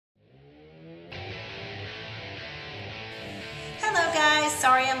Hello guys,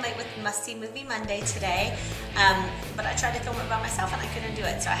 sorry I'm late with Must See Movie Monday today, but I tried to film it by myself and I couldn't do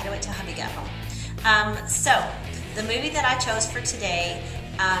it, so I had to wait till hubby got home. So the movie that I chose for today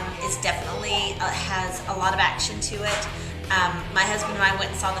is definitely has a lot of action to it. My husband and I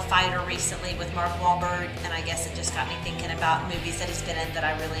went and saw The Fighter recently with Mark Wahlberg, and I guess it just got me thinking about movies that he's been in that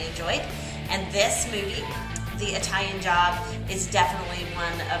I really enjoyed. And this movie, The Italian Job, is definitely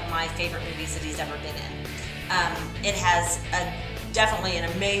one of my favorite movies that he's ever been in. It has definitely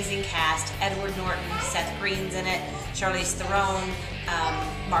an amazing cast. Edward Norton, Seth Green's in it, Charlize Theron,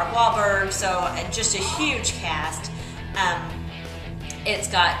 Mark Wahlberg, so just a huge cast. It's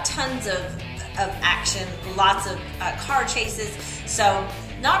got tons of action, lots of car chases, so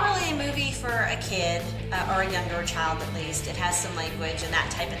not really a movie for a kid or a younger child at least. It has some language and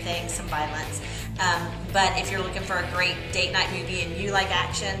that type of thing, some violence. But if you're looking for a great date night movie and you like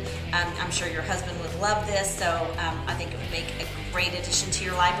action, I'm sure your husband would love this, so I think it would make a great addition to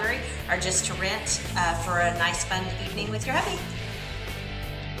your library or just to rent for a nice fun evening with your hubby.